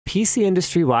PC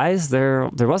industry-wise, there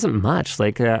wasn't much.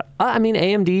 Like, I mean,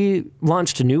 AMD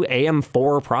launched new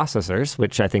AM4 processors,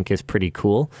 which I think is pretty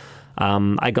cool.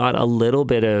 I got a little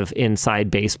bit of inside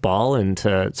baseball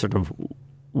into sort of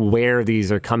where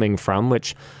these are coming from,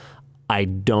 which I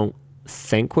don't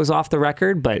think was off the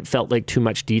record, but felt like too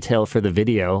much detail for the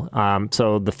video.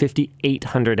 So the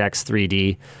 5800X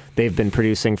 3D, they've been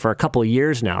producing for a couple of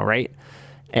years now, right?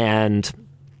 And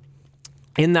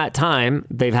in that time,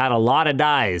 they've had a lot of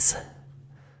dies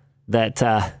that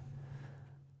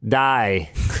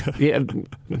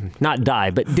not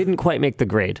die, but didn't quite make the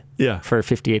grade for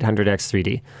 5800X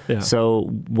 3D. Yeah. So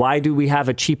why do we have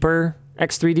a cheaper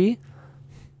X3D?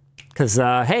 Because,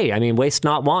 hey, I mean, waste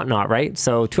not, want not, right?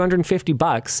 So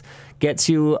 $250 gets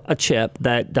you a chip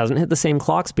that doesn't hit the same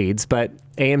clock speeds, but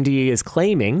AMD is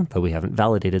claiming, though we haven't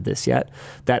validated this yet,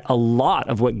 that a lot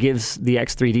of what gives the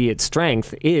X3D its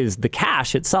strength is the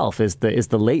cache itself, is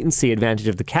the latency advantage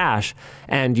of the cache,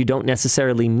 and you don't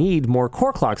necessarily need more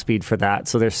core clock speed for that.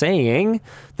 So they're saying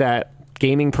that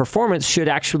gaming performance should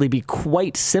actually be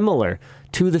quite similar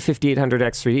to the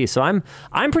 5800X 3D. So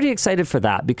I'm pretty excited for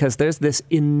that, because there's this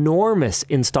enormous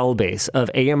install base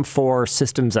of AM4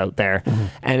 systems out there.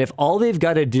 And if all they've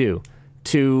got to do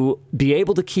to be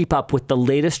able to keep up with the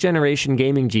latest generation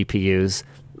gaming GPUs,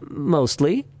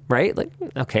 mostly, right? Like,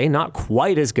 okay, not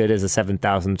quite as good as a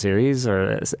 7000 series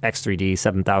or X3D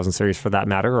 7000 series for that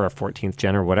matter, or a 14th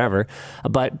gen or whatever,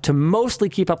 but to mostly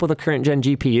keep up with a current gen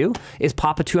GPU is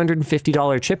pop a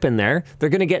 $250 chip in there. They're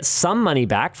going to get some money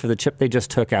back for the chip they just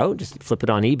took out, just flip it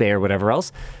on eBay or whatever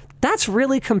else. That's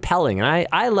really compelling, and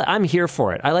I'm here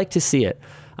for it. I like to see it.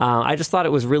 I just thought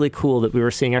it was really cool that we were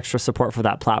seeing extra support for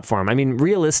that platform. I mean,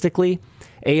 realistically,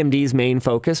 AMD's main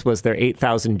focus was their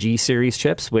 8000G series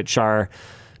chips, which are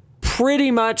pretty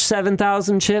much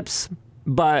 7000 chips,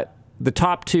 but the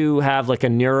top two have like a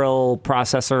neural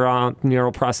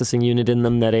processing unit in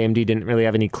them that AMD didn't really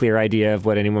have any clear idea of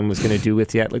what anyone was going to do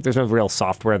with yet. Like, there's no real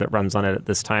software that runs on it at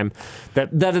this time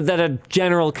that a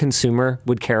general consumer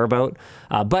would care about.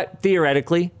 But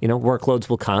theoretically, you know, workloads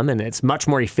will come, and it's much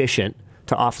more efficient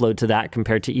to offload to that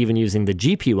compared to even using the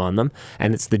GPU on them.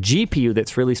 And it's the GPU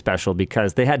that's really special,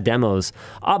 because they had demos.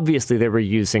 Obviously, they were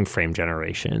using frame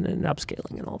generation and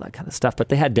upscaling and all that kind of stuff, but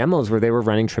they had demos where they were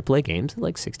running AAA games at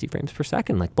like 60 frames per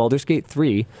second, like Baldur's Gate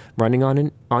 3 running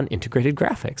on integrated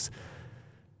graphics.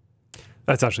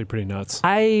 That's actually pretty nuts.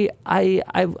 You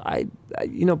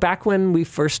know, back when we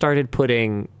first started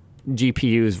putting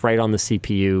GPUs right on the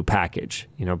CPU package,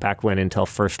 you know, back when Intel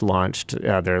first launched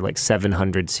their like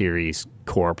 700 series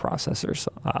core processors,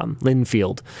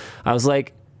 Linfield, I was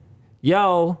like,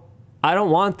 yo, I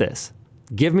don't want this.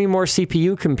 Give me more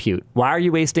CPU compute. Why are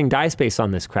you wasting die space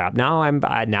on this crap? Now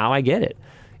I get it.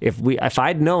 If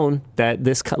I'd known that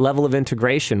this level of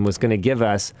integration was going to give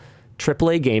us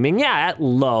AAA gaming, at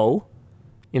low,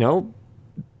 you know,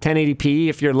 1080p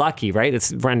if you're lucky, right?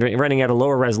 It's running at a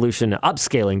lower resolution,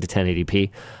 upscaling to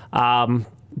 1080p.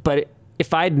 But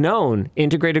if I'd known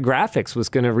integrated graphics was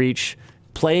going to reach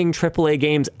playing AAA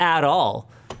games at all,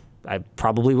 I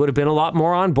probably would have been a lot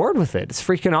more on board with it. It's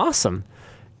freaking awesome.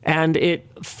 And it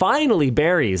finally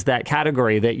buries that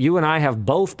category that you and I have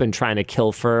both been trying to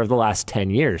kill for the last 10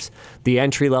 years. The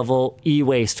entry-level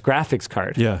e-waste graphics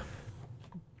card. Yeah.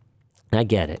 I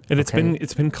get it. And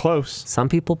it's been close. Some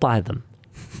people buy them.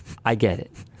 I get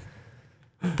it.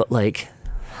 But like,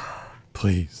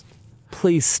 please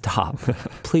stop.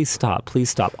 Please stop. Please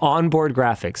stop. Onboard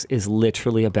graphics is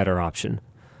literally a better option.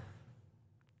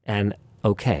 And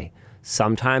okay,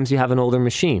 sometimes you have an older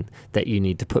machine that you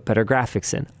need to put better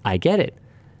graphics in. I get it.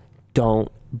 Don't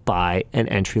buy an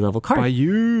entry-level card. Buy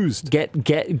used. Get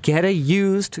a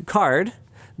used card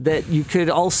that you could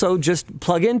also just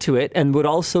plug into it and would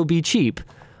also be cheap.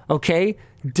 Okay?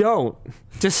 Don't.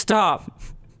 Just stop.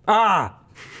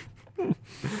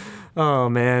 Oh,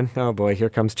 man. Oh, boy. Here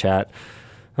comes chat.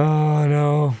 Oh,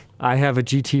 no. I have a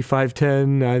GT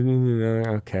 510.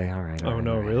 Okay. All right. Oh,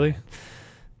 no. Really?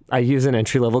 I use an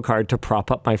entry-level card to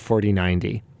prop up my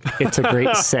 4090. It's a great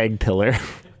seg pillar.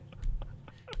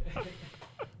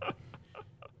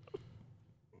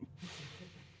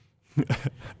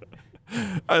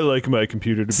 I like my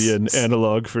computer to be an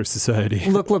analog for society.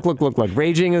 Look.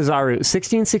 Raging Azaru.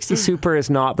 1660 Super is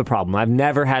not the problem. I've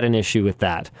never had an issue with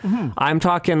that. I'm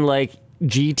talking like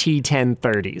GT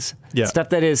 1030s. Yeah. Stuff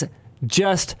that is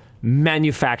just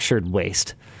manufactured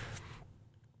waste.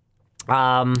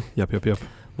 Yep.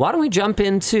 Why don't we jump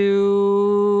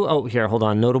into... Oh, here, hold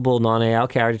on. Notable non-AI.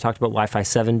 Okay, I already talked about Wi-Fi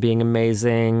 7 being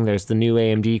amazing. There's the new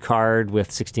AMD card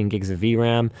with 16 gigs of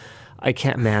VRAM.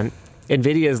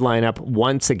 NVIDIA's lineup,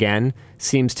 once again,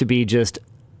 seems to be just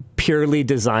purely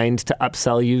designed to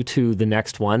upsell you to the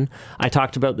next one. I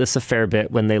talked about this a fair bit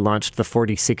when they launched the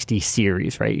 4060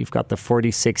 series, right? You've got the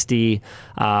 4060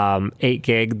 8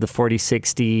 gig, the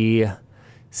 4060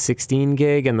 16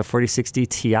 gig, and the 4060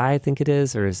 Ti, I think it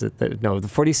is, or is it no, the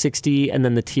 4060 and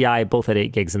then the Ti both at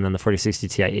 8 gigs, and then the 4060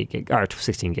 Ti 8 gig, or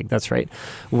 16 gig, that's right.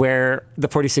 Where the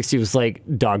 4060 was like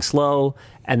dog slow,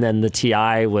 and then the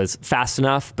Ti was fast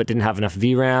enough but didn't have enough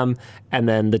VRAM, and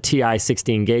then the Ti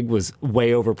 16 gig was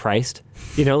way overpriced.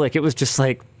 You know, like it was just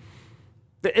like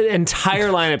the entire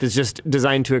lineup is just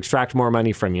designed to extract more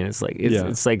money from you. It's like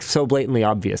it's like so blatantly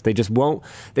obvious. They just won't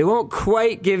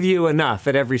quite give you enough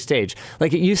at every stage.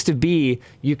 Like it used to be,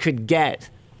 you could get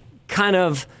kind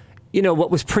of, you know, what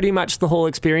was pretty much the whole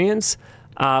experience.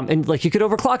 And like you could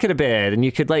overclock it a bit, and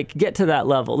you could like get to that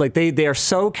level. Like they are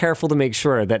so careful to make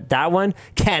sure that that one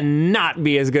cannot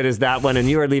be as good as that one, and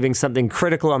you are leaving something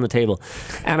critical on the table.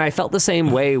 And I felt the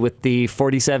same way with the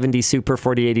 4070 Super,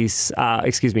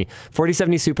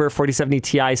 4070 Super, 4070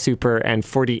 Ti Super, and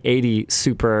 4080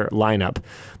 Super lineup.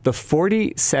 The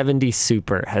 4070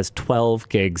 Super has 12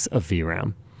 gigs of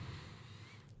VRAM.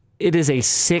 It is a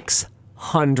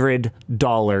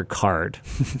 $600 card.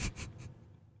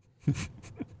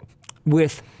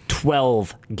 With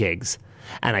 12 gigs.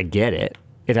 And I get it.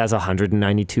 It has a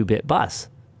 192-bit bus.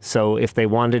 So if they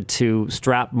wanted to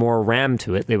strap more RAM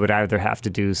to it, they would either have to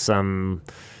do some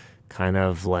kind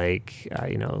of like,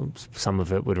 you know, some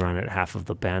of it would run at half of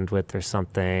the bandwidth or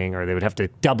something, or they would have to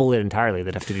double it entirely.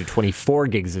 They'd have to do 24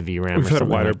 gigs of VRAM. We've or had something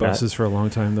wider like buses that. For a long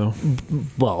time, though.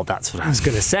 Well, that's what I was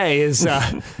going to say is,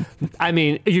 I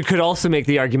mean, you could also make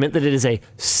the argument that it is a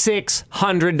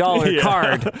 $600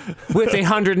 card with a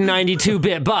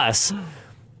 192-bit bus.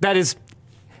 That is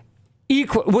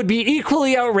would be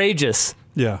equally outrageous.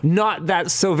 Yeah. Not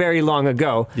that so very long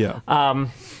ago. Yeah.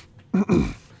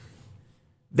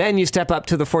 Then you step up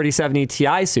to the 4070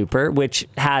 Ti Super, which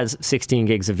has 16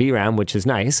 gigs of VRAM, which is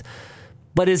nice,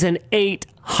 but is an $800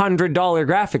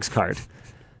 graphics card.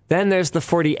 Then there's the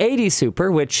 4080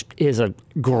 Super, which is a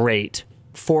great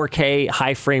 4K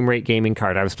high frame rate gaming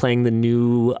card. I was playing the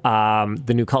new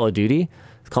Call of Duty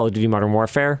Modern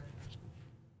Warfare.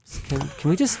 Can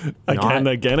we just again?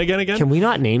 Can we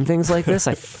not name things like this?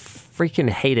 I freaking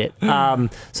hate it.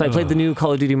 So I played the new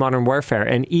Call of Duty Modern Warfare,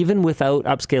 and even without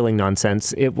upscaling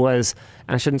nonsense, it was,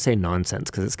 and I shouldn't say nonsense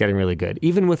because it's getting really good.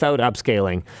 Even without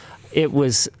upscaling, it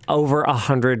was over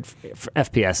 100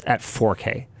 FPS at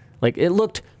 4K. Like, it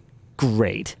looked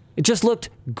great. It just looked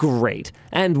great.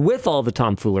 And with all the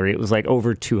tomfoolery, it was like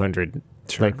over 200.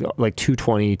 Sure. Like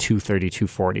 220, 230,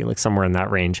 240, like somewhere in that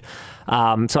range. So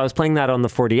I was playing that on the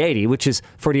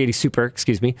 4080 Super,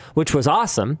 excuse me, which was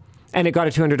awesome. And it got a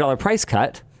 $200 price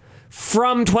cut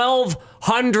from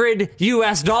 $1,200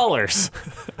 US.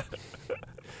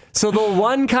 So the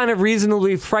one kind of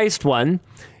reasonably priced one,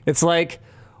 it's like,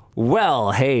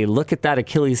 well, hey, look at that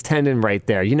Achilles tendon right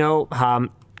there. You know,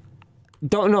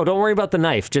 don't worry about the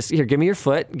knife. Just here, give me your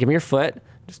foot. Give me your foot.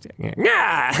 Just,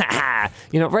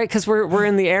 you know, right? Because we're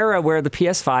in the era where the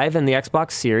PS5 and the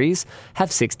Xbox Series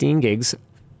have 16 gigs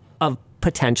of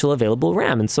potential available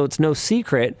RAM. And so it's no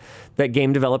secret that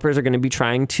game developers are going to be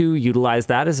trying to utilize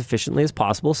that as efficiently as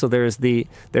possible. So there's the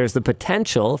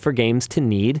potential for games to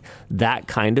need that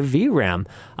kind of VRAM,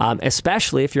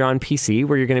 especially if you're on PC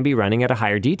where you're going to be running at a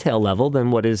higher detail level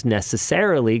than what is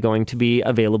necessarily going to be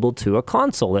available to a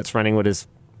console that's running what is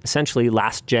essentially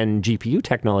last-gen GPU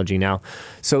technology now.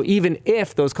 So even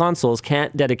if those consoles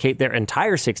can't dedicate their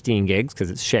entire 16 gigs,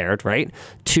 because it's shared, right,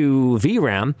 to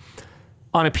VRAM,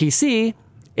 on a PC,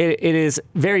 it is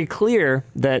very clear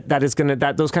that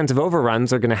those kinds of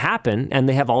overruns are going to happen, and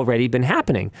they have already been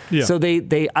happening. Yeah. So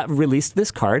they released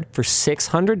this card for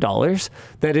 $600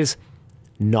 that is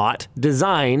not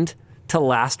designed to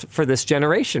last for this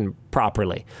generation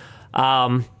properly.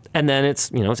 And then it's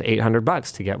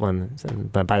 $800 to get one.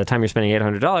 But by the time you're spending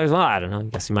 $800, well, I don't know. I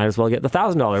guess you might as well get the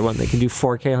 $1,000 one. They can do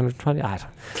 4K 120. I don't.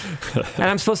 And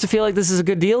I'm supposed to feel like this is a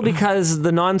good deal because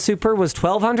the non-super was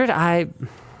 $1,200.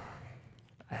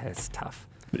 It's tough.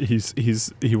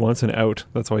 He wants an out.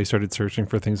 That's why he started searching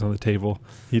for things on the table.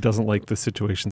 He doesn't like the situation